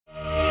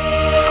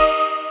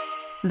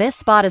This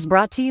spot is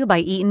brought to you by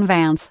Eaton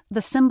Vance,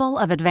 the symbol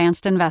of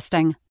advanced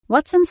investing.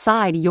 What's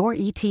inside your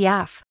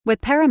ETF?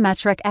 With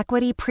Parametric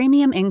Equity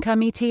Premium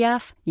Income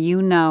ETF,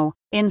 you know.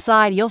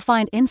 Inside, you'll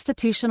find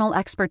institutional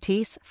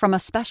expertise from a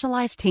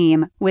specialized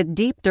team with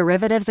deep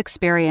derivatives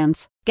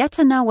experience. Get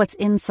to know what's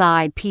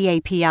inside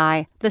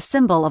PAPI, the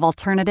symbol of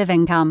alternative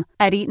income,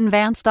 at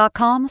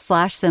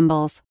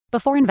eatonvance.com/symbols.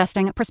 Before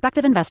investing,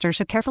 prospective investors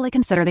should carefully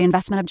consider the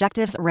investment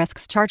objectives,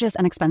 risks, charges,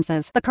 and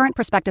expenses. The current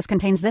prospectus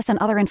contains this and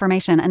other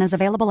information and is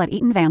available at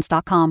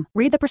eatonvance.com.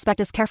 Read the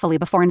prospectus carefully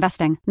before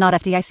investing. Not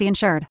FDIC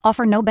insured.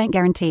 Offer no bank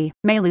guarantee.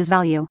 May lose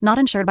value. Not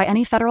insured by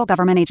any federal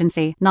government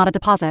agency. Not a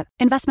deposit.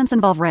 Investments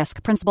involve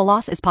risk. Principal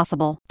loss is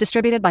possible.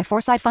 Distributed by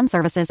Foresight Fund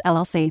Services,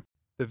 LLC.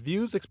 The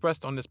views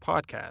expressed on this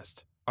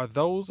podcast are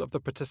those of the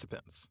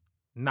participants,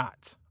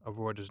 not of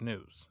Reuters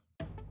News.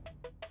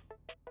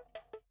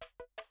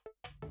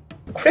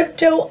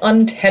 Crypto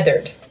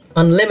untethered,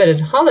 unlimited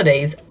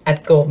holidays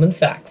at Goldman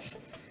Sachs.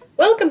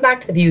 Welcome back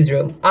to the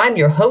Viewsroom. I'm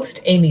your host,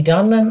 Amy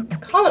Donlan, a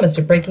columnist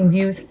at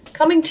Breakingviews,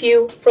 coming to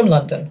you from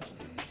London.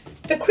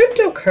 The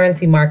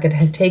cryptocurrency market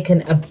has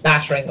taken a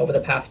battering over the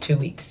past 2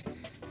 weeks.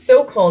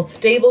 So-called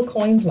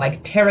stablecoins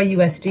like Terra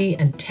USD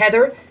and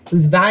Tether,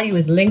 whose value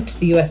is linked to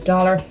the US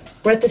dollar,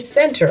 were at the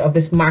center of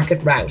this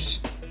market rout.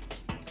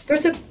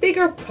 There's a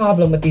bigger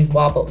problem with these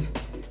wobbles.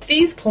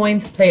 These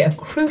coins play a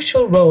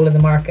crucial role in the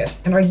market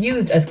and are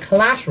used as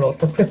collateral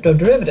for crypto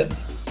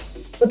derivatives.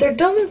 But there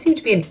doesn't seem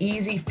to be an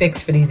easy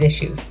fix for these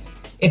issues.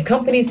 If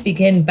companies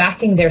begin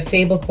backing their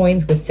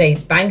stablecoins with, say,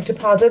 bank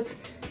deposits,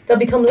 they'll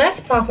become less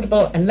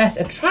profitable and less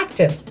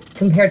attractive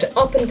compared to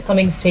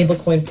up-and-coming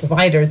stablecoin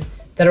providers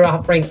that are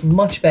offering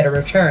much better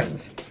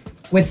returns.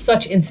 With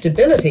such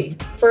instability,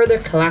 further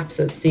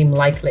collapses seem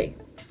likely.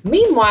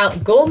 Meanwhile,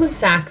 Goldman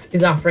Sachs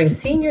is offering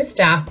senior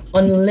staff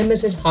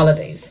unlimited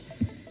holidays.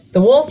 The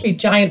Wall Street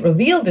giant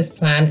revealed this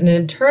plan in an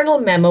internal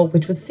memo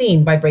which was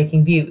seen by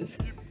Breakingviews.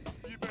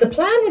 The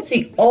plan would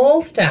see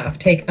all staff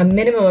take a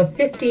minimum of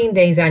 15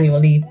 days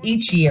annual leave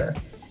each year,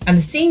 and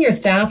the senior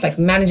staff, like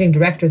managing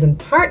directors and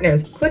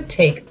partners, could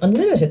take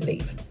unlimited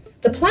leave.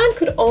 The plan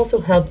could also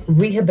help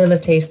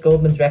rehabilitate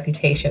Goldman's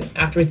reputation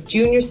after its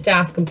junior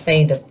staff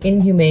complained of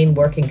inhumane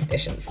working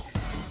conditions.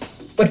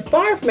 But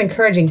far from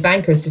encouraging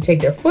bankers to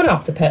take their foot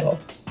off the pedal,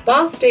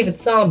 boss David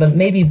Solomon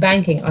may be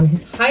banking on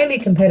his highly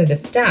competitive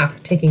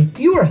staff taking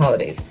fewer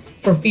holidays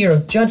for fear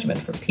of judgment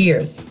from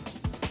peers.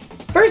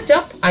 First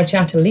up, I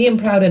chat to Liam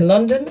Proud in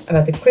London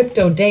about the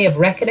crypto day of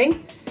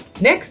reckoning.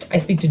 Next, I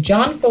speak to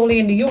John Foley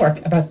in New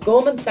York about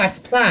Goldman Sachs'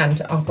 plan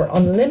to offer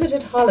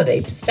unlimited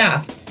holiday to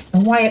staff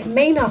and why it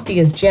may not be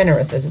as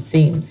generous as it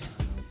seems.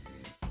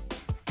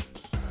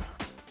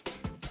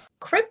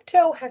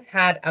 Crypto has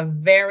had a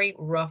very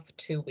rough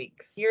 2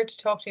 weeks. Here to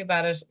talk to me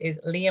about it is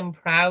Liam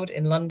Proud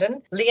in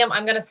London. Liam,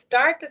 I'm going to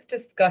start this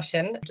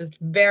discussion just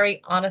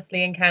very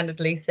honestly and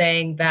candidly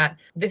saying that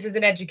this is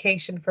an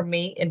education for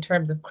me in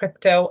terms of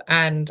crypto,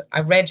 and I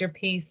read your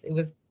piece. It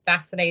was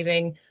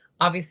fascinating.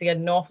 Obviously,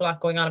 an awful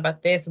lot going on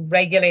about this.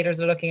 Regulators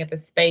are looking at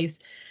this space.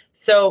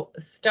 So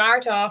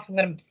start off, I'm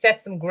going to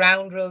set some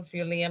ground rules for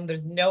you, Liam.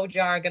 There's no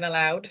jargon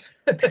allowed.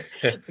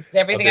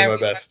 Everything I'll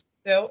do my best.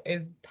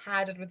 Is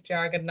padded with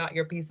jargon, not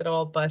your piece at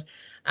all. But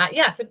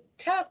so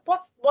tell us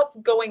what's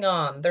going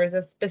on. There's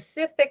a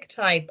specific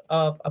type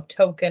of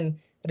token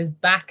that is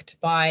backed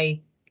by,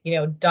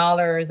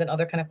 dollars and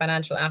other kind of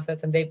financial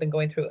assets, and they've been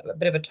going through a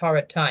bit of a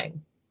torrid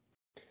time.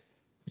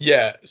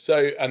 Yeah.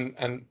 So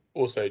and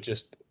also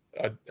just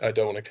I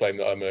don't want to claim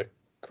that I'm a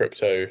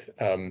crypto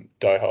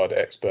diehard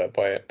expert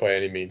by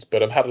any means,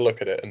 but I've had a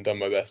look at it and done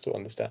my best to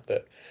understand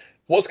it.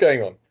 What's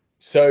going on?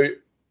 So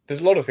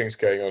there's a lot of things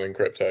going on in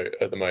crypto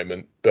at the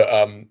moment, but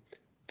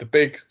the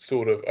big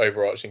sort of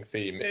overarching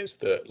theme is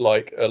that,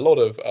 like a lot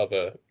of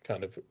other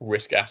kind of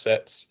risk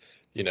assets,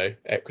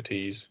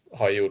 equities,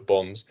 high yield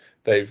bonds,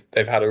 they've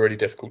had a really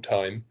difficult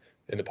time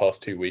in the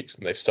past 2 weeks,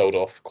 and they've sold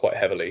off quite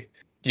heavily.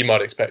 You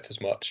might expect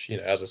as much,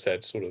 as I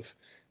said, sort of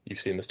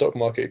you've seen the stock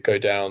market go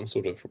down,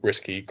 sort of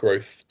risky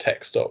growth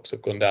tech stocks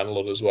have gone down a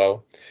lot as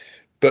well.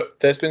 But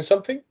there's been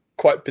something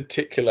quite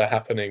particular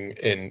happening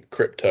in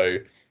crypto,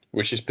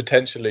 which is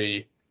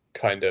potentially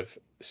kind of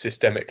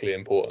systemically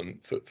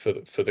important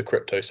for the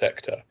crypto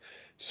sector.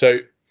 So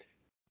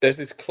there's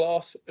this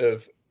class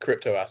of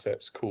crypto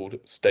assets called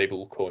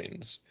stable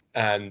coins,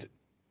 and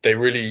they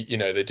really,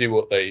 they do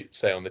what they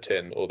say on the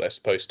tin, or they're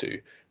supposed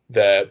to.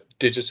 They're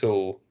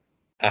digital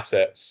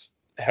assets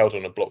held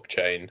on a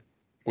blockchain,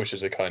 which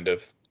is a kind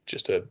of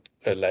just a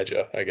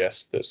ledger, I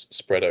guess, that's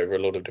spread over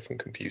a lot of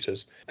different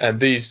computers. And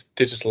these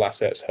digital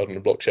assets held on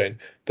a blockchain,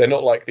 they're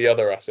not like the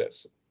other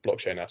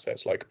blockchain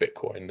assets like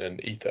Bitcoin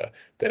and Ether.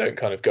 They don't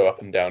kind of go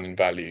up and down in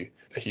value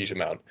a huge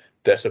amount.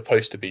 They're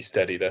supposed to be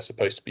steady. They're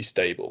supposed to be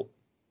stable,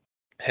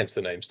 hence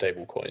the name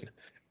stablecoin.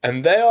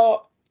 And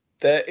they're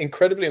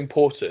incredibly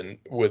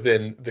important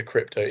within the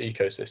crypto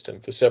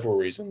ecosystem for several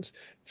reasons.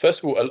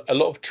 First of all, a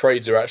lot of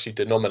trades are actually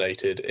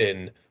denominated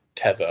in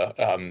Tether.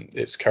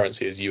 Its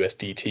currency is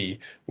USDT,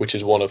 which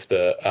is one of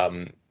the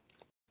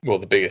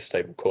biggest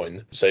stable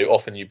coin. So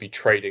often you'd be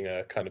trading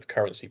a kind of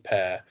currency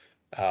pair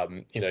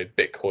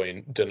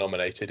Bitcoin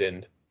denominated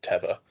in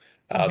Tether.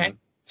 Okay.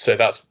 So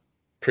that's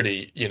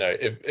pretty,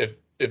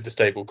 if the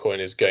stable coin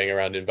is going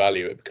around in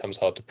value, it becomes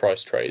hard to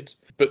price trades.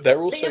 But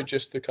they're also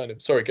just the kind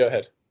of, sorry, go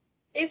ahead.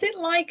 Is it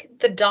like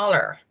the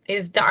dollar?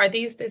 Is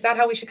that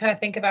how we should kind of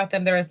think about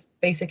them? There is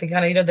basically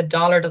kind of, the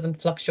dollar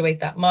doesn't fluctuate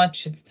that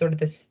much. It's sort of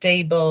the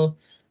stable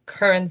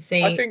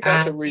currency. I think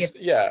that's a reason.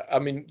 Yeah, I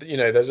mean,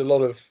 there's a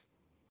lot of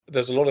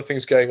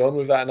things going on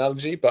with that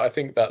analogy, but I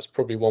think that's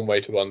probably one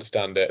way to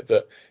understand it.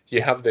 That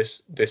you have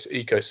this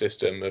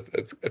ecosystem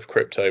of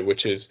crypto,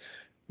 which is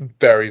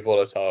very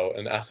volatile,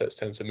 and assets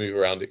tend to move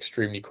around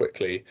extremely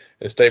quickly.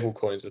 And stable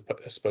coins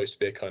are supposed to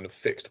be a kind of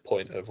fixed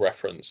point of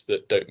reference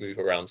that don't move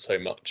around so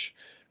much.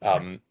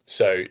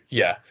 So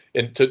yeah,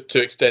 and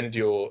to extend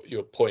your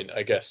point,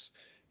 I guess,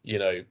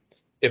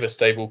 if a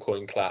stable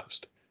coin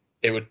collapsed,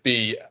 it would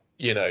be,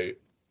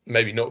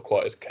 maybe not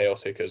quite as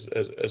chaotic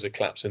as a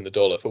collapse in the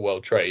dollar for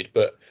world trade,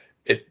 but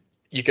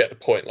you get the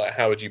point. Like,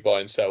 how would you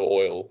buy and sell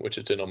oil, which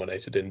is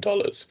denominated in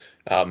dollars?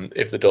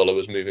 If the dollar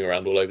was moving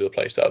around all over the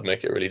place, that would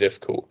make it really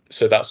difficult.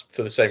 So that's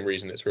for the same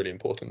reason it's really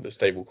important that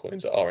stable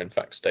coins are in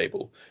fact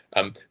stable.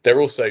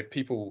 They're also,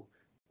 people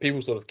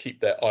sort of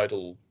keep their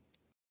idle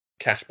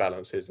cash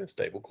balances in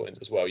stable coins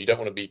as well. You don't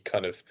want to be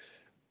kind of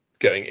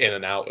going in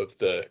and out of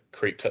the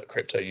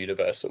crypto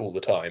universe all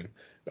the time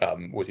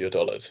with your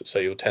dollars. So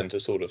you'll tend to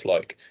sort of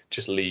like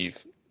just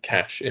leave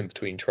cash in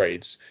between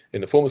trades in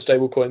the form of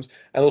stable coins.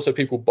 And also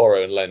people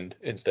borrow and lend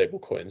in stable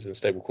coins, and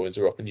stable coins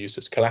are often used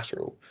as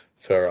collateral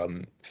for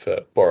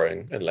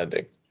borrowing and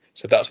lending.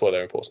 So that's why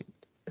they're important.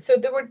 So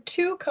there were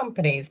two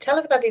companies. Tell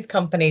us about these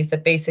companies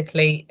that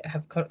basically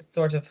have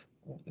sort of,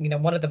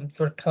 one of them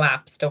sort of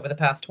collapsed over the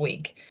past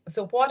week.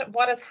 So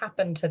what has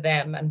happened to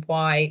them, and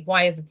why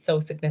is it so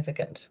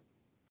significant?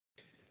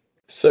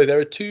 So there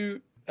are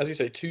two, as you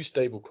say, two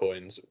stable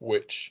coins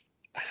which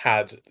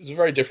had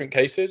very different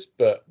cases,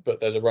 but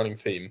there's a running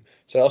theme.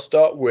 So I'll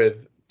start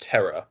with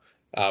Terra,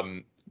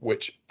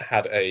 which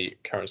had a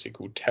currency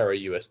called Terra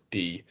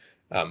USD,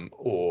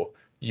 or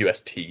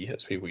UST,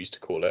 as people used to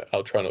call it.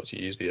 I'll try not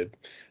to use the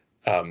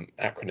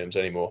acronyms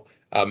anymore.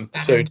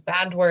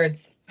 Banned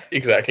words.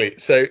 Exactly.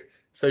 So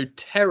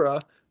Terra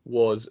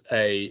is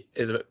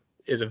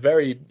a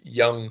very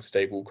young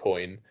stable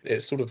coin.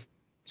 It's sort of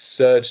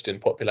surged in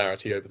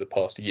popularity over the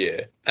past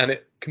year, and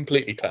it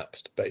completely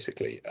collapsed,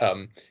 basically.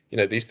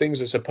 These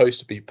things are supposed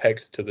to be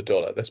pegged to the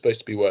dollar. They're supposed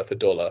to be worth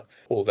 $1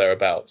 or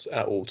thereabouts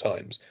at all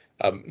times.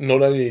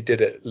 Not only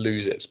did it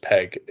lose its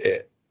peg,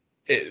 it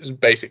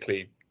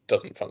basically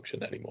doesn't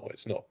function anymore.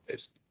 It's not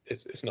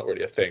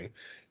really a thing.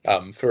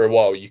 For a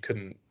while,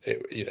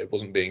 it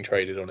wasn't being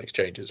traded on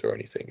exchanges or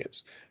anything.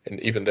 And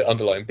even the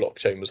underlying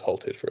blockchain was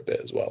halted for a bit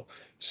as well.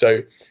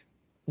 So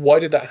why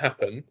did that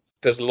happen?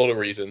 There's a lot of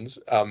reasons,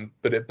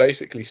 but it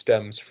basically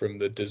stems from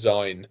the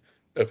design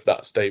of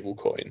that stable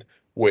coin,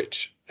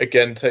 which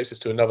again takes us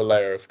to another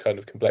layer of kind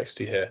of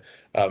complexity here.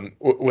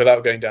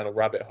 Without going down a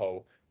rabbit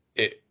hole,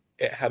 it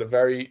had a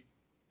very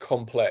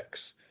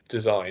complex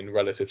design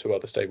relative to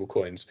other stable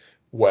coins,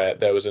 where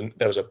there was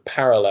a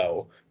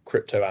parallel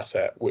crypto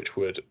asset which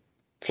would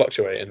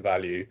fluctuate in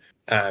value,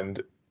 and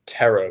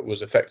Terra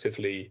was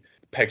effectively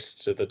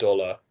pegged to the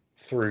dollar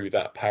through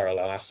that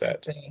parallel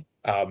asset.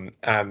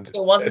 And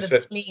so it wasn't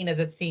as clean as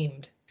it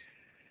seemed.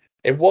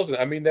 It wasn't.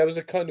 I mean, there was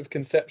a kind of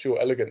conceptual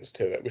elegance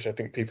to it, which I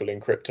think people in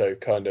crypto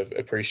kind of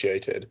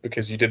appreciated,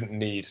 because you didn't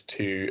need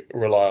to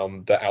rely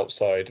on the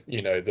outside,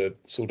 the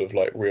sort of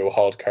like real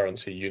hard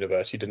currency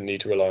universe. You didn't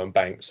need to rely on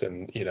banks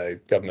and,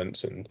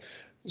 governments and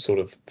sort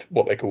of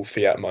what they call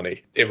fiat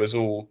money. It was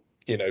all,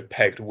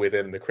 pegged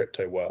within the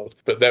crypto world.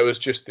 But there was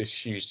just this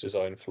huge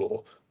design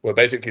flaw where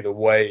basically the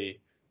way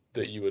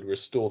that you would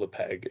restore the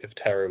peg if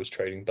Terra was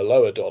trading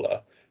below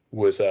 $1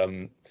 was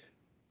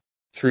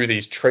through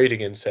these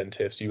trading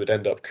incentives. You would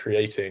end up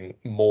creating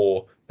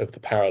more of the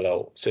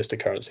parallel sister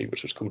currency,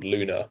 which was called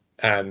Luna.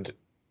 And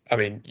I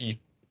mean,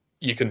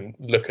 you can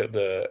look at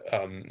the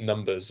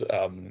numbers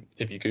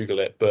if you Google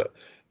it, but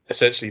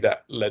essentially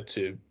that led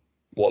to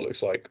what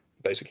looks like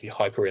basically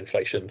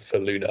hyperinflation for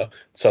Luna.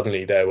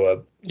 Suddenly there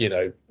were,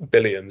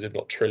 billions, if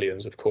not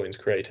trillions of coins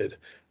created,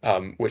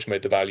 which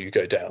made the value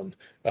go down.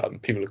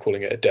 People are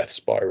calling it a death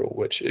spiral,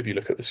 which if you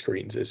look at the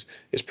screens is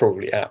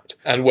probably apt.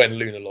 And when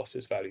Luna lost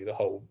its value, the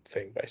whole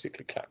thing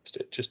basically collapsed.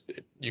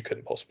 You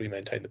couldn't possibly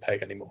maintain the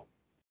peg anymore.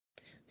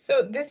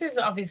 So this is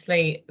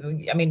obviously,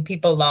 I mean,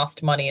 people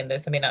lost money in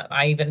this. I mean,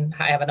 I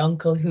have an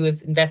uncle who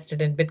is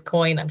invested in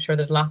Bitcoin. I'm sure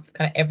there's lots of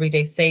kind of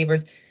everyday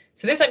savers.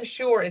 So this, I'm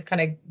sure, is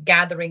kind of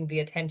gathering the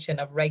attention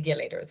of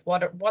regulators.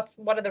 What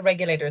are the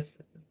regulators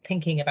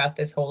thinking about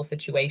this whole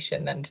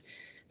situation,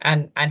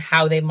 and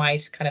how they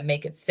might kind of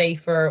make it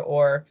safer,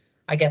 or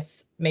I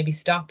guess maybe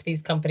stop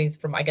these companies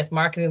from, I guess,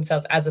 marketing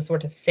themselves as a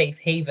sort of safe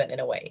haven in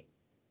a way?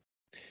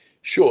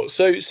 Sure.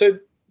 So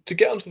to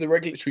get onto the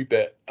regulatory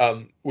bit,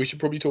 we should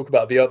probably talk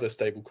about the other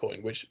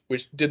stablecoin,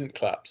 which didn't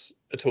collapse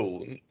at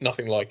all,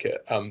 nothing like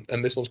it.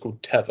 And this one's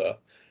called Tether,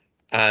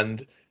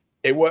 and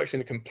it works in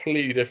a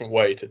completely different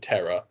way to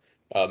Terra.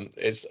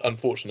 It's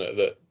unfortunate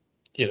that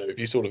if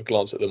you sort of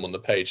glance at them on the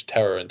page,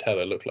 Terra and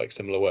Tether look like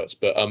similar words,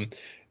 but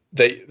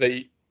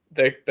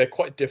they're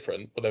quite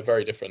different, or they're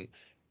very different.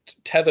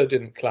 Tether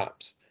didn't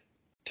collapse.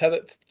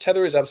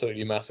 Tether is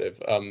absolutely massive.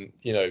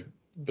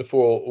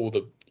 Before all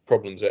the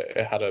problems, it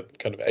had a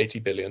kind of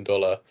 $80 billion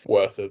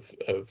worth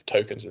of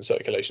tokens in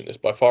circulation. It's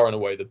by far and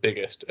away the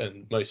biggest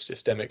and most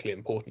systemically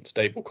important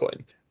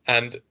stablecoin.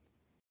 And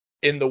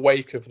in the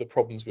wake of the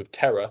problems with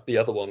Terra, the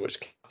other one which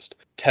collapsed,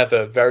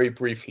 Tether very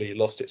briefly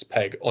lost its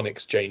peg on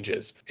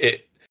exchanges.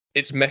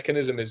 Its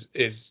mechanism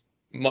is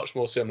much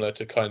more similar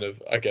to kind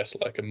of, I guess,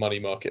 like a money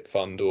market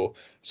fund or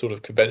sort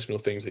of conventional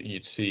things that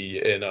you'd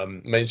see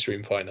in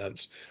mainstream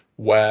finance,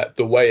 where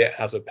the way it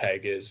has a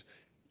peg is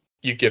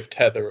you give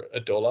Tether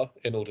 $1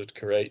 in order to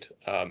create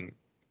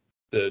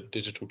the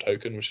digital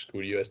token, which is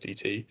called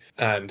USDT,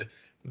 and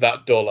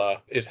that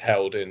dollar is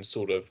held in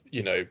sort of,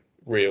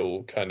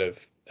 real kind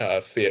of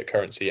fiat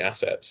currency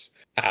assets.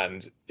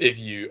 And if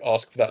you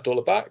ask for that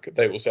dollar back,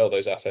 they will sell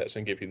those assets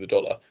and give you the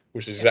dollar,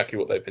 which is exactly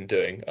what they've been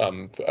doing.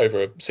 For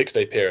over a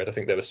 6-day period, I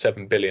think there were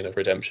 7 billion of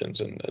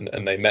redemptions,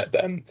 and they met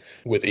them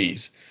with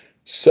ease.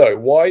 So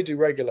why do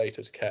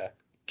regulators care?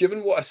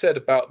 Given what I said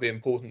about the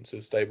importance of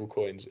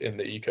stablecoins in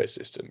the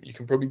ecosystem, you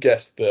can probably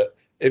guess that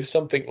if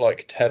something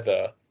like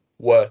Tether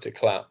were to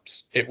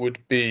collapse, it would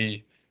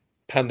be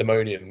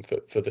pandemonium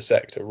for the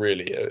sector,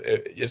 really.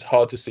 It's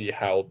hard to see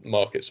how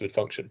markets would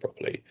function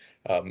properly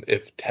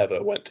if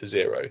Tether went to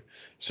zero.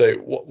 So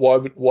why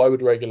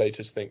would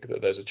regulators think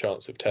that there's a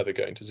chance of Tether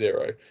going to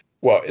zero?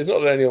 Well, it's not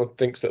that anyone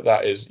thinks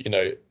that is,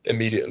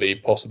 immediately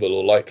possible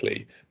or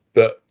likely,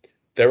 but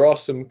there are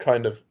some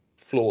kind of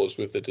flaws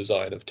with the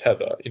design of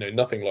Tether.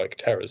 Nothing like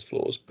Terra's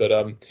flaws,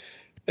 but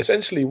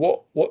essentially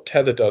what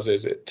Tether does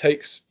is it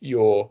takes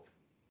your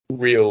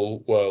real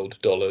world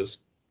dollars,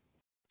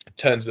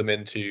 turns them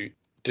into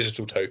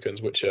digital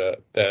tokens, which are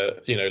their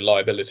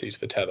liabilities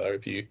for Tether.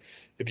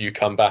 If you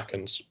come back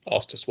and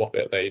ask to swap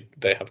it,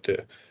 they have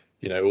to,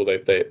 or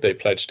they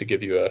pledge to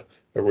give you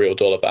a real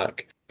dollar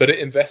back. But it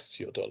invests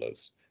your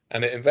dollars,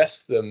 and it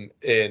invests them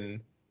in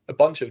a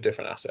bunch of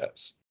different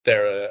assets.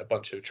 There are a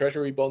bunch of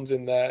treasury bonds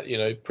in there,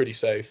 pretty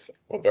safe,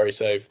 or very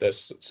safe.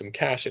 There's some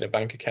cash in a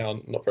bank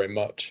account, not very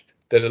much.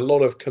 There's a lot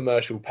of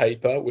commercial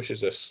paper, which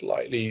is a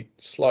slightly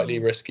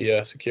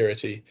riskier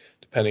security,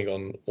 depending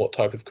on what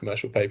type of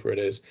commercial paper it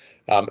is.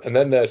 And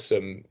then there's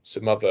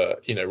some other,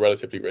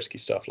 relatively risky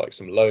stuff, like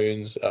some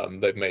loans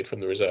they've made from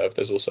the reserve.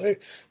 There's also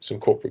some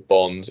corporate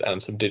bonds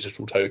and some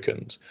digital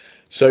tokens.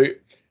 So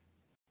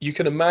you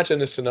can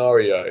imagine a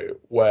scenario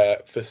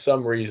where, for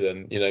some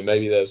reason,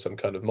 maybe there's some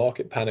kind of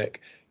market panic.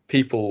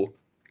 People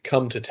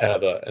come to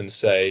Tether and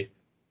say,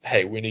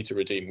 hey, we need to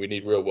redeem, we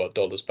need real world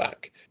dollars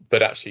back.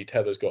 But actually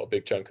Tether's got a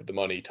big chunk of the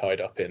money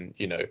tied up in,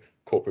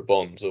 corporate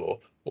bonds or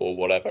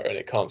whatever, and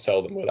it can't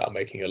sell them without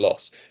making a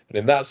loss. And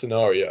in that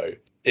scenario,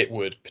 it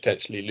would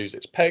potentially lose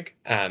its peg,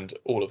 and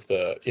all of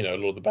the, a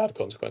lot of the bad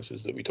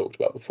consequences that we talked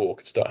about before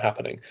could start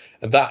happening.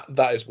 And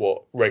that is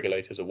what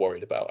regulators are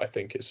worried about, I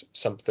think, is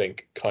something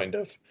kind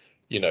of,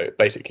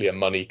 basically a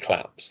money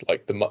collapse,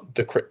 like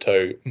the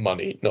crypto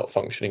money not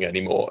functioning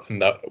anymore,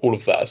 and that all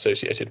of that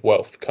associated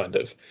wealth kind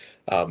of,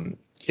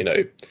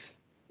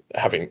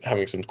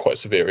 having some quite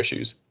severe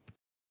issues.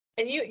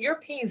 And your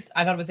piece,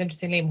 I thought was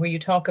interesting, Liam, where you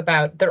talk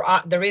about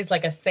there is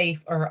like a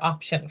safer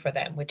option for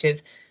them, which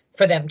is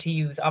for them to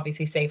use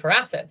obviously safer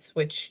assets,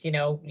 which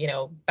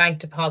bank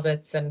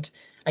deposits and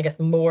I guess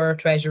more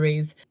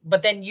treasuries.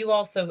 But then you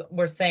also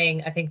were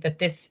saying, I think, that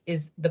this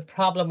is the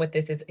problem with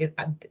this is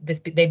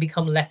they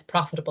become less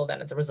profitable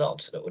then as a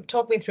result.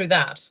 Talk me through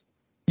that.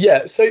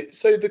 Yeah. So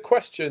the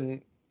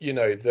question,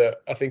 that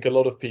I think a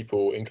lot of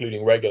people,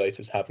 including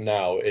regulators, have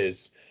now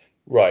is,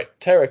 right,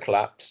 Terra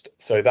collapsed,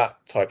 so that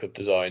type of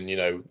design,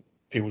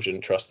 people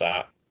shouldn't trust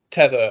that.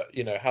 Tether,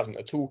 hasn't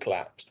at all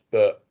collapsed,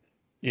 but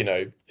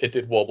it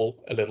did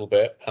wobble a little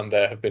bit, and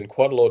there have been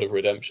quite a lot of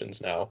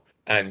redemptions now.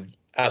 And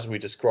as we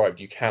described,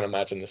 you can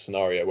imagine a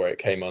scenario where it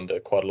came under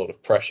quite a lot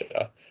of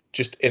pressure.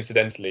 Just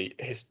incidentally,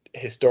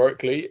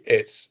 historically,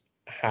 it's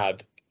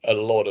had a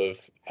lot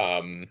of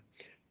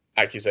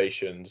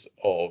accusations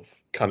of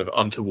kind of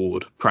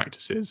untoward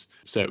practices.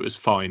 So it was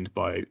fined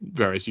by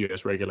various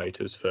US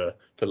regulators for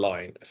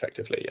lying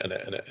effectively, and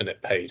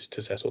it paid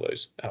to settle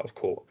those out of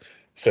court.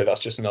 So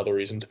that's just another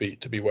reason to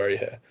be wary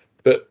here.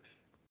 But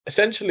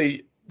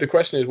essentially, the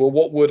question is, well,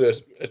 what would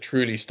a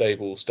truly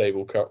stable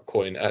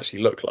coin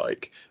actually look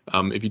like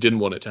if you didn't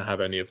want it to have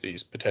any of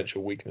these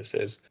potential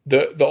weaknesses?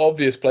 The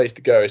obvious place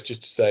to go is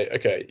just to say,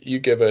 okay, you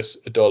give us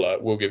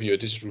 $1, we'll give you a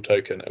digital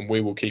token, and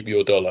we will keep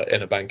your dollar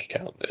in a bank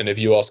account. And if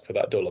you ask for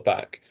that dollar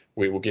back,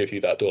 we will give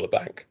you that dollar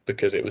back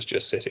because it was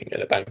just sitting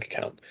in a bank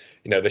account.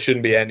 There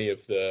shouldn't be any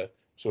of the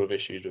sort of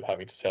issues with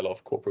having to sell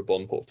off corporate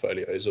bond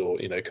portfolios or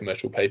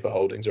commercial paper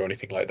holdings or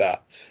anything like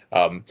that.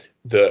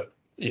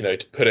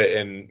 To put it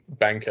in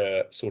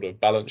banker sort of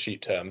balance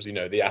sheet terms,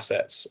 the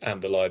assets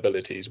and the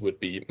liabilities would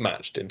be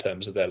matched in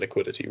terms of their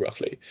liquidity,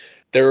 roughly.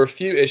 There are a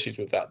few issues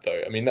with that,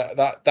 though. I mean,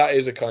 that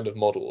is a kind of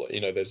model.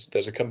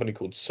 There's a company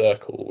called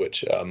Circle,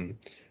 which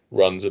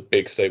runs a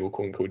big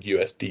stablecoin called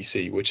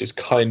USDC, which is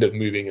kind of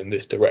moving in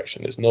this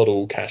direction. It's not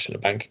all cash in a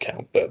bank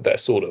account, but they're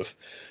sort of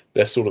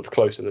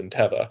closer than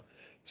Tether.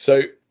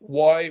 So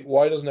why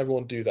doesn't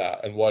everyone do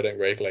that, and why don't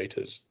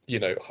regulators,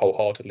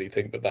 wholeheartedly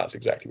think that that's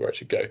exactly where it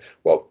should go?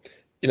 Well,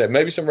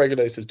 maybe some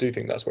regulators do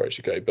think that's where it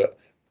should go, but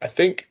I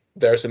think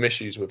there are some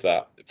issues with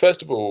that.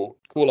 First of all,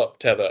 call up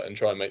Tether and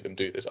try and make them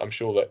do this. I'm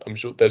sure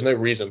there's no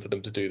reason for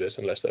them to do this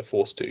unless they're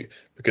forced to,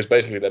 because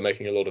basically they're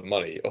making a lot of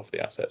money off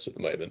the assets at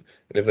the moment.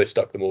 And if they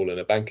stuck them all in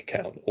a bank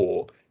account,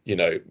 or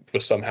were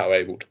somehow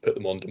able to put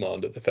them on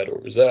demand at the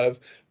Federal Reserve,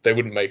 they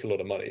wouldn't make a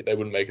lot of money. They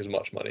wouldn't make as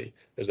much money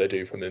as they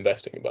do from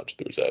investing a bunch of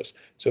the reserves.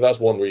 So that's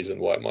one reason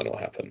why it might not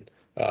happen,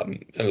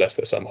 unless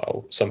they're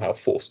somehow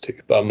forced to.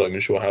 But I'm not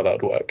even sure how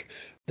that would work.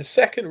 The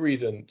second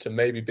reason to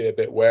maybe be a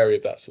bit wary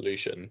of that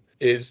solution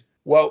is,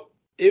 well,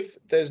 if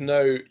there's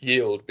no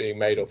yield being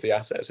made off the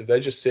assets, if they're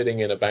just sitting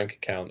in a bank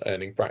account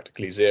earning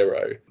practically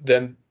zero,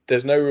 then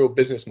there's no real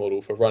business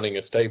model for running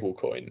a stable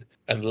coin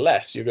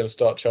unless you're going to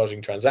start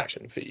charging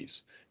transaction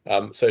fees.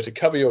 So to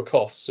cover your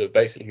costs of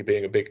basically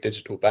being a big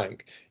digital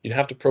bank, you'd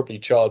have to probably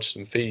charge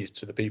some fees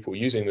to the people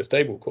using the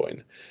stable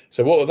coin.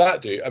 So what will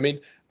that do? I mean,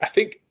 I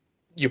think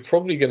you're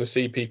probably going to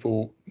see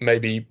people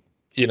maybe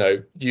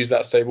use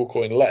that stable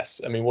coin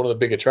less. I mean, one of the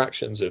big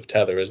attractions of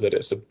Tether is that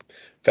it's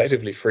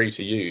effectively free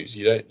to use.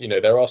 You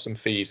don't, there are some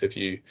fees if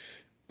you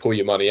pull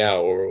your money out,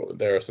 or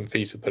there are some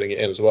fees for putting it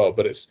in as well,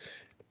 but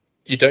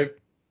you don't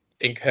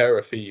incur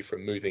a fee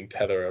from moving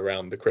Tether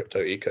around the crypto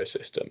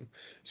ecosystem.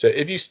 So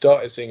if you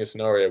started seeing a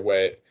scenario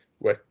where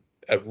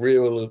a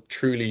real,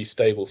 truly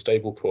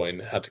stable coin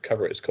had to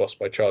cover its costs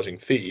by charging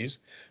fees,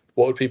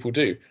 what would people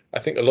do? I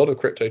think a lot of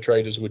crypto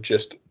traders would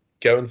just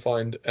go and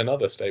find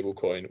another stable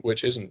coin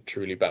which isn't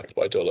truly backed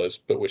by dollars,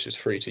 but which is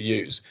free to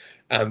use.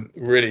 And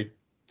really,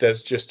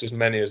 there's just as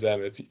many as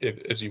them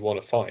as you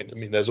want to find. I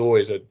mean, there's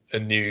always a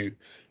new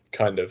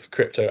kind of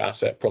crypto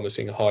asset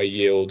promising high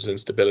yields and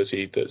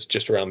stability that's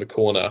just around the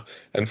corner.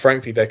 And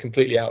frankly, they're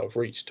completely out of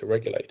reach to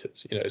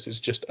regulators. This is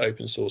just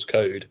open source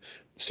code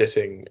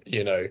sitting,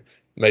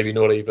 maybe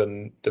not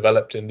even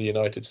developed in the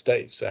United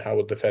States. So how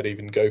would the Fed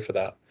even go for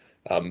that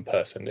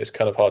person? It's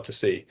kind of hard to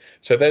see.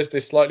 So there's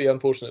this slightly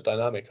unfortunate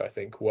dynamic, I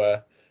think,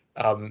 where,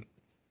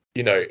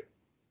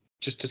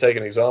 just to take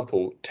an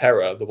example,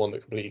 Terra, the one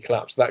that completely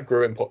collapsed, that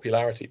grew in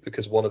popularity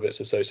because one of its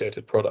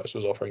associated products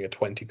was offering a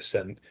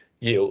 20%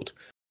 yield.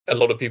 A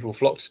lot of people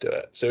flocked to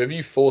it. So if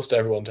you forced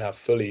everyone to have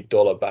fully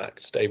dollar-backed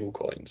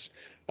stablecoins,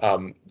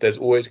 there's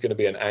always going to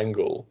be an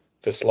angle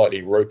for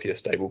slightly ropier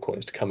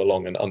stablecoins to come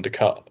along and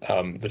undercut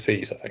the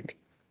fees, I think.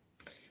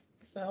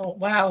 So,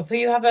 wow. So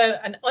you have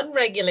an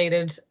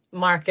unregulated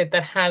market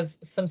that has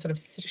some sort of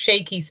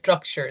shaky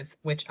structures,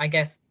 which I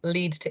guess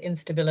lead to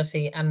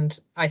instability and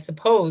I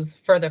suppose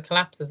further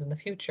collapses in the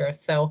future.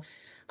 So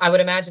I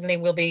would imagine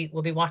Liam, we'll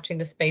be watching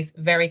the space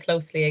very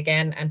closely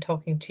again and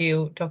talking to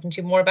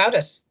you more about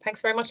it. Thanks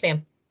very much,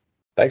 Liam.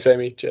 Thanks,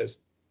 Amy. Cheers.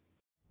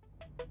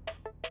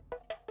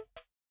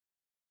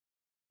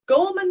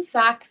 Goldman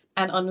Sachs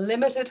and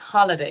unlimited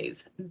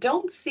holidays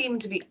don't seem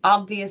to be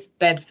obvious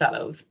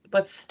bedfellows,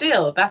 but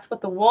still, that's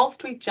what the Wall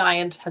Street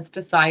giant has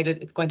decided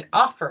it's going to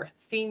offer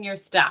senior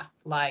staff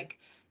like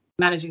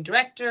managing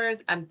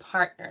directors and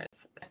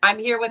partners. I'm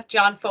here with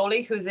John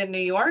Foley, who's in New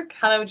York.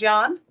 Hello,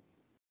 John.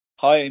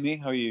 Hi, Amy.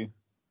 How are you?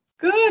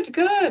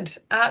 Good.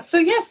 So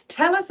yes,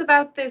 tell us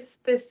about this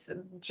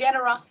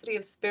generosity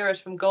of spirit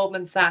from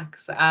Goldman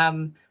Sachs,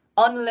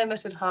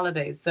 unlimited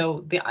holidays.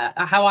 So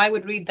how I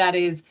would read that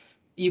is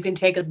you can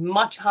take as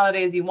much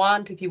holiday as you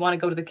want. If you want to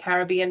go to the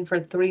Caribbean for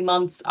 3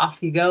 months, off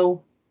you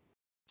go.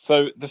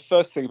 So the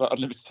first thing about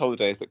unlimited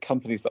holiday is that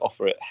companies that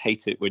offer it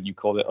hate it when you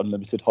call it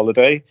unlimited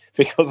holiday,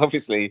 because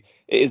obviously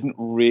it isn't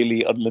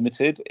really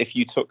unlimited. If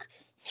you took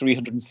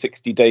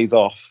 360 days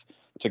off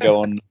to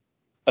go on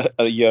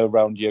a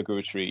year-round yoga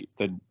retreat,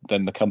 then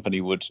the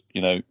company would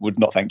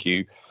not thank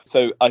you.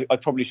 So I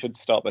probably should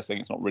start by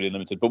saying it's not really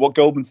unlimited. But what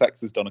Goldman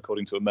Sachs has done,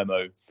 according to a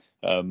memo,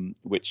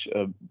 which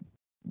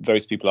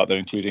various people out there,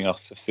 including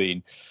us, have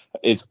seen,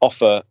 is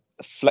offer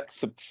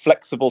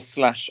flexible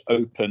 /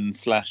 open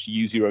 /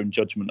 use your own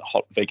judgment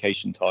hot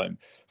vacation time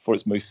for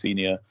its most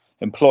senior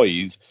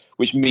employees,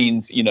 which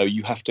means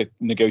you have to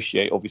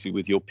negotiate obviously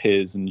with your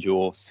peers and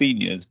your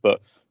seniors,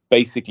 but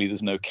basically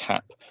there's no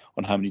cap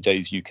on how many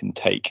days you can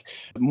take.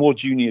 More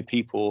junior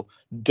people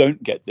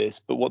don't get this,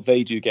 but what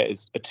they do get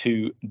is a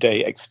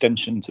 2-day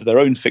extension to their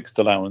own fixed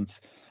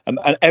allowance, and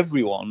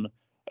everyone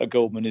at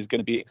Goldman is going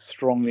to be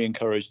strongly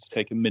encouraged to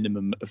take a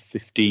minimum of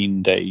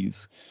 15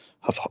 days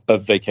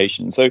of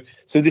vacation. So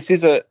this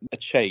is a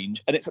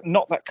change, and it's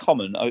not that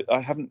common. I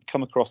haven't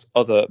come across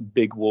other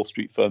big Wall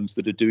Street firms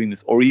that are doing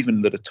this, or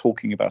even that are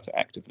talking about it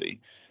actively.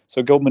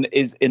 So Goldman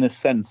is, in a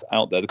sense,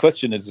 out there. The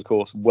question is, of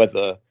course,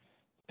 whether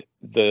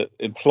the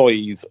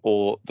employees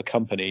or the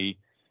company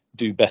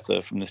do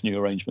better from this new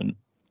arrangement.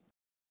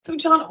 So,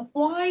 John,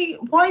 why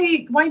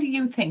do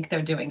you think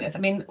they're doing this? I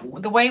mean,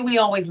 the way we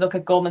always look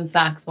at Goldman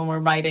Sachs when we're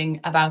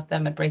writing about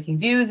them at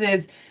Breakingviews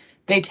is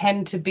they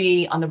tend to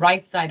be on the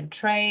right side of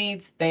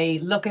trades. They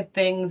look at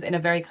things in a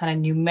very kind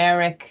of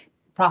numeric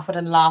profit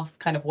and loss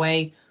kind of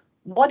way.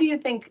 What do you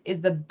think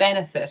is the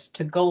benefit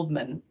to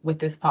Goldman with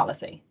this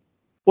policy?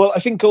 Well, I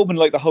think Goldman,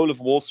 like the whole of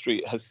Wall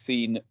Street, has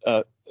seen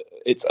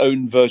its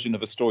own version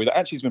of a story that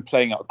actually has been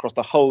playing out across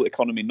the whole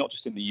economy, not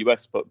just in the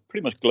US, but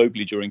pretty much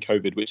globally during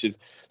COVID, which is,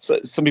 so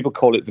some people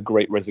call it the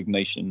Great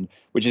Resignation,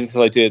 which is this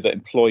idea that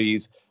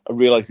employees are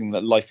realizing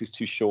that life is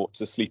too short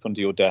to sleep under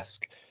your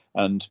desk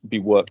and be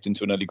worked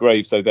into an early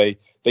grave. So they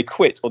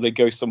quit, or they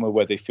go somewhere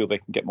where they feel they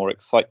can get more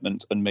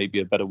excitement and maybe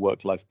a better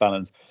work-life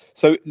balance.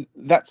 So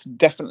that's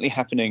definitely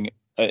happening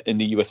in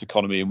the US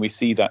economy, and we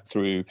see that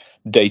through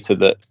data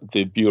that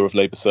the Bureau of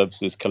Labor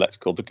Services collects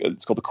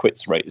it's called the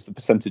quits rate. It's the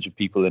percentage of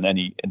people in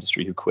any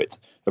industry who quit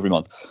every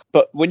month.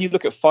 But when you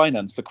look at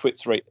finance, the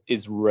quits rate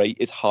is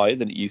higher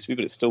than it used to be,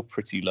 but it's still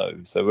pretty low.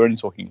 So we're only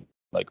talking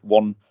like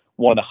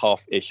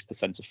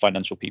 1.5% of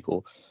financial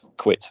people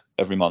quit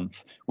every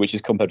month, which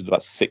is compared with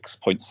about 6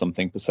 point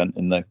something%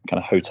 in the kind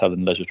of hotel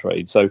and leisure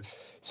trade. So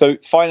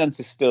finance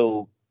is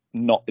still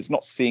it's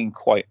not seeing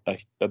quite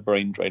a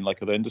brain drain like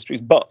other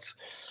industries, but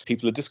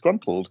people are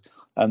disgruntled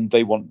and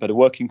they want better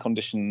working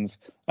conditions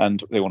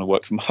and they want to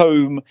work from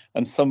home.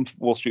 And some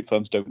Wall Street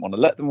firms don't want to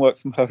let them work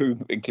from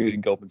home, including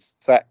Goldman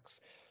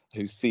Sachs,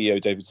 whose CEO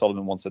David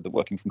Solomon once said that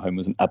working from home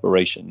was an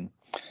aberration.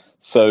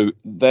 So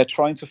they're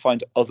trying to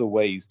find other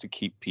ways to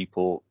keep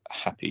people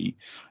happy.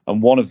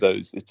 And one of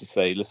those is to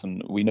say,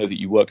 listen, we know that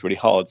you work really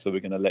hard, so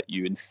we're going to let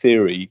you, in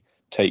theory,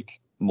 take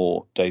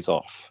more days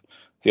off.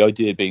 The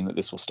idea being that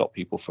this will stop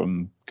people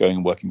from going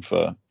and working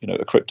for,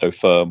 a crypto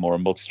firm or a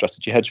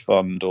multi-strategy hedge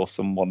fund or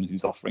someone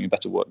who's offering a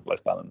better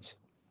work-life balance.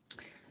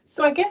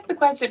 So I guess the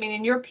question,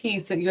 in your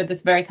piece, that you had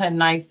this very kind of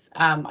nice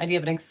idea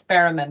of an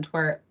experiment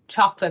where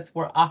chocolates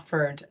were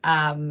offered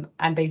and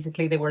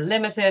basically they were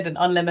limited and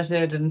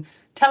unlimited. And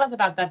tell us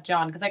about that,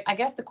 John, because I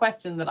guess the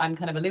question that I'm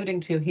kind of alluding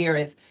to here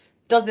is,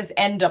 does this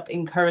end up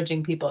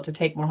encouraging people to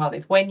take more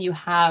holidays when you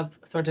have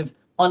sort of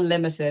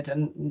unlimited,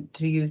 and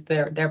to use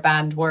their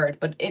banned word,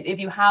 but if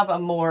you have a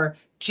more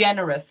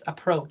generous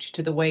approach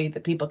to the way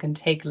that people can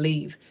take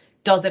leave,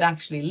 does it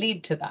actually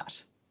lead to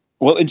that?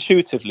 Well,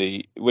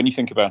 intuitively, when you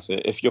think about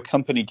it, if your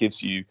company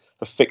gives you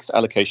a fixed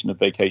allocation of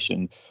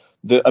vacation,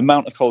 the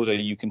amount of holiday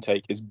you can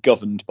take is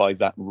governed by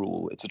that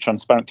rule. It's a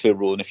transparent, clear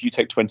rule. And if you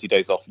take 20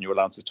 days off and your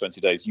allowance is 20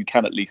 days, you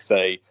can at least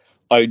say,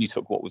 I only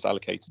took what was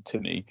allocated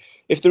to me.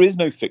 If there is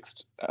no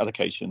fixed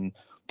allocation,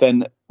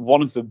 then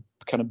one of the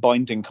kind of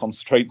binding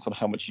constraints on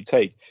how much you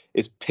take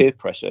is peer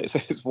pressure.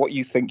 It's what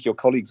you think your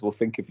colleagues will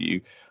think of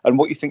you and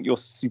what you think your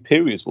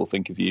superiors will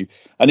think of you.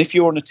 And if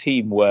you're on a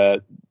team where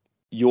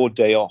your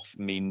day off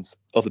means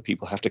other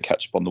people have to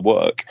catch up on the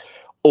work,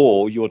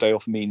 or your day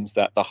off means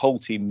that the whole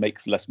team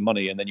makes less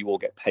money and then you all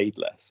get paid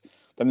less,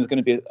 then there's going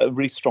to be a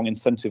really strong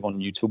incentive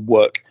on you to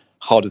work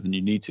harder than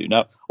you need to.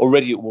 Now,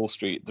 already at Wall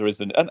Street, there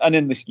is and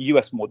in the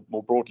US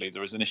more broadly,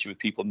 there is an issue with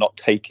people not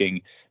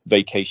taking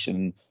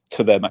vacation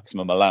to their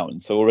maximum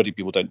allowance. So already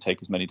people don't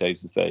take as many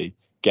days as they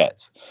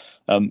get.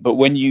 But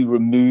when you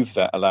remove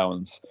that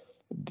allowance,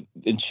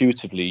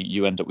 intuitively,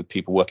 you end up with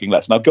people working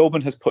less. Now,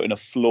 Goldman has put in a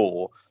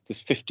floor.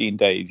 There's 15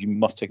 days. You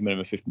must take a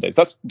minimum of 15 days.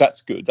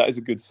 That's good. That is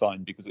a good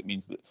sign because it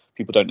means that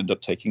people don't end up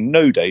taking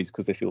no days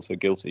because they feel so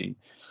guilty.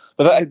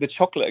 But the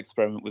chocolate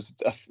experiment was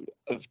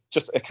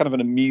just a kind of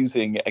an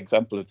amusing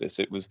example of this.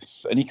 It was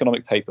an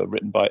economic paper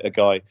written by a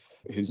guy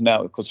who's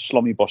now called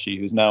Shlomi Boshi,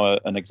 who's now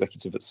an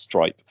executive at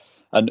Stripe.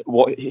 And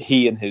what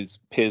he and his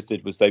peers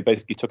did was they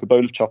basically took a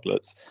bowl of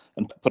chocolates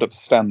and put up a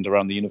stand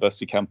around the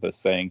university campus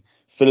saying,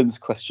 fill in this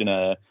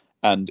questionnaire,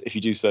 and if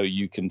you do so,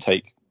 you can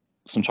take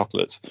some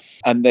chocolates.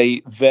 And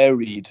they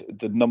varied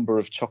the number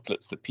of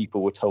chocolates that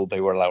people were told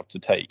they were allowed to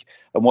take.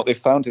 And what they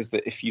found is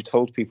that if you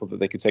told people that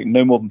they could take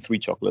no more than 3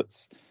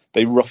 chocolates,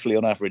 they roughly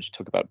on average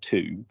took about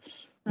 2.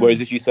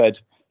 Whereas if you said,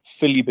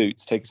 fill your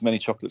boots, take as many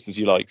chocolates as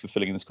you like for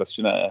filling in this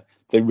questionnaire,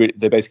 they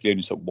basically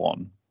only took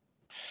 1.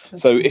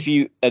 So if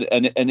you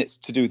and it's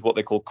to do with what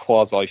they call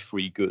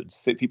quasi-free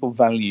goods, that people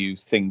value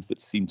things that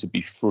seem to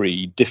be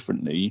free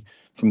differently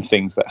from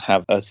things that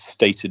have a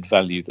stated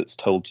value that's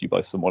told to you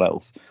by someone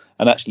else.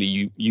 And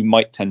actually, you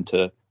might tend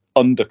to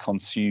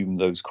under-consume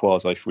those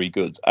quasi-free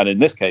goods. And in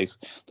this case,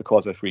 the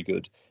quasi-free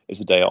good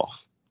is a day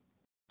off.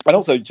 And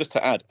also, just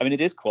to add,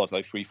 it is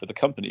quasi-free for the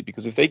company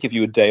because if they give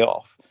you a day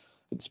off,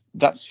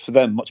 that's for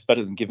them much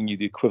better than giving you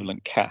the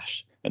equivalent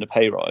cash in a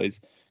pay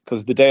rise,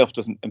 because the day off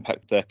doesn't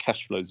impact their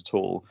cash flows at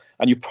all.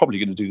 And you're probably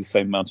going to do the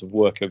same amount of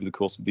work over the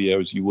course of the year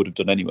as you would have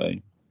done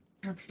anyway.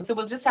 So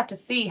we'll just have to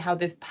see how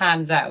this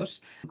pans out.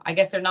 I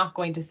guess they're not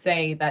going to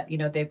say that,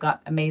 they've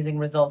got amazing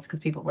results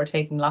because people were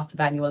taking lots of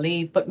annual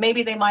leave, but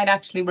maybe they might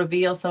actually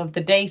reveal some of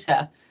the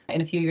data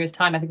in a few years'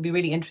 time. I think it'd be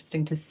really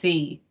interesting to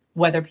see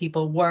whether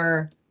people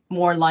were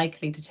more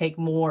likely to take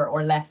more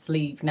or less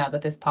leave now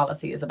that this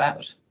policy is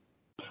about.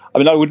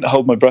 I wouldn't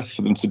hold my breath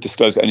for them to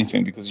disclose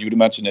anything, because you would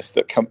imagine if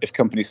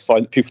companies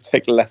find people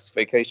take less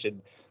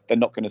vacation, they're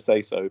not going to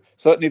say so.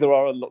 Certainly, there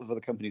are a lot of other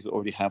companies that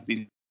already have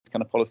these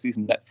kind of policies.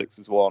 Netflix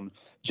is one.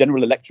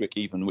 General Electric,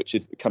 even, which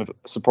is kind of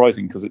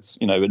surprising because it's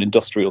an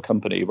industrial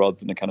company rather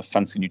than a kind of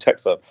fancy new tech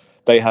firm.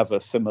 They have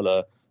a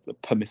similar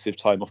permissive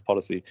time off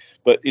policy.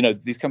 But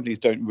these companies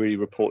don't really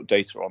report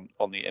data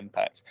on the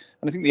impact.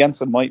 And I think the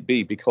answer might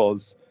be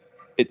because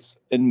it's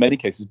in many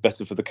cases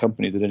better for the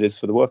company than it is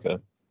for the worker.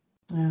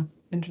 Yeah,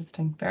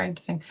 interesting. Very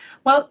interesting.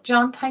 Well,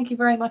 John, thank you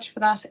very much for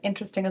that.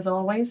 Interesting as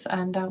always.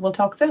 And we'll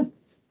talk soon.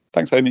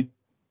 Thanks, Amy.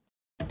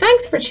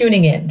 Thanks for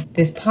tuning in.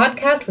 This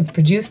podcast was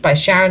produced by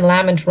Sharon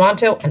Lamb in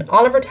Toronto and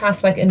Oliver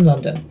Taslak in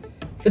London.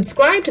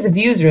 Subscribe to the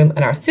Viewsroom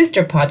and our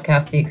sister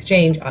podcast, The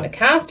Exchange, on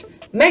Acast,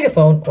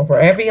 Megaphone, or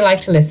wherever you like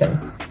to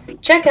listen.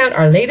 Check out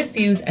our latest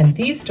views and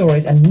these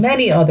stories and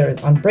many others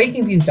on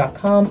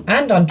breakingviews.com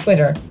and on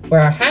Twitter,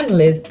 where our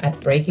handle is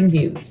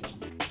 @breakingviews.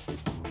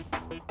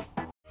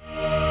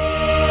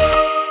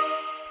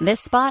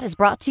 This spot is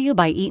brought to you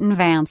by Eaton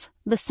Vance,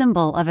 the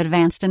symbol of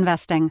advanced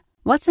investing.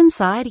 What's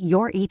inside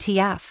your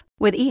ETF?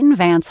 With Eaton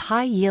Vance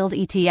High Yield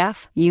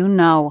ETF, you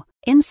know.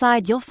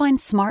 Inside, you'll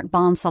find smart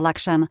bond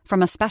selection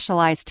from a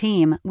specialized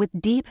team with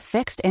deep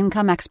fixed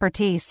income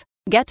expertise.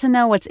 Get to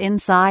know what's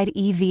inside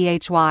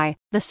EVHY,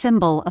 the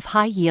symbol of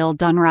high yield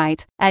done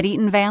right, at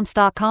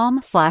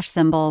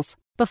eatonvance.com/symbols.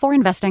 Before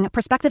investing,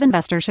 prospective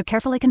investors should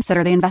carefully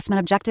consider the investment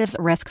objectives,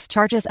 risks,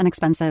 charges, and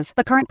expenses.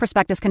 The current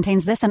prospectus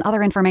contains this and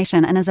other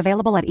information and is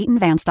available at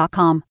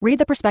eatonvance.com. Read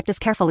the prospectus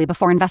carefully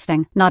before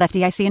investing. Not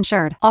FDIC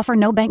insured. Offer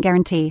no bank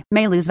guarantee.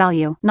 May lose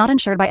value. Not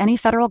insured by any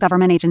federal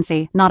government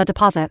agency. Not a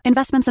deposit.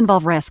 Investments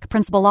involve risk.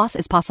 Principal loss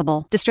is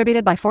possible.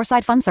 Distributed by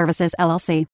Foresight Fund Services, LLC.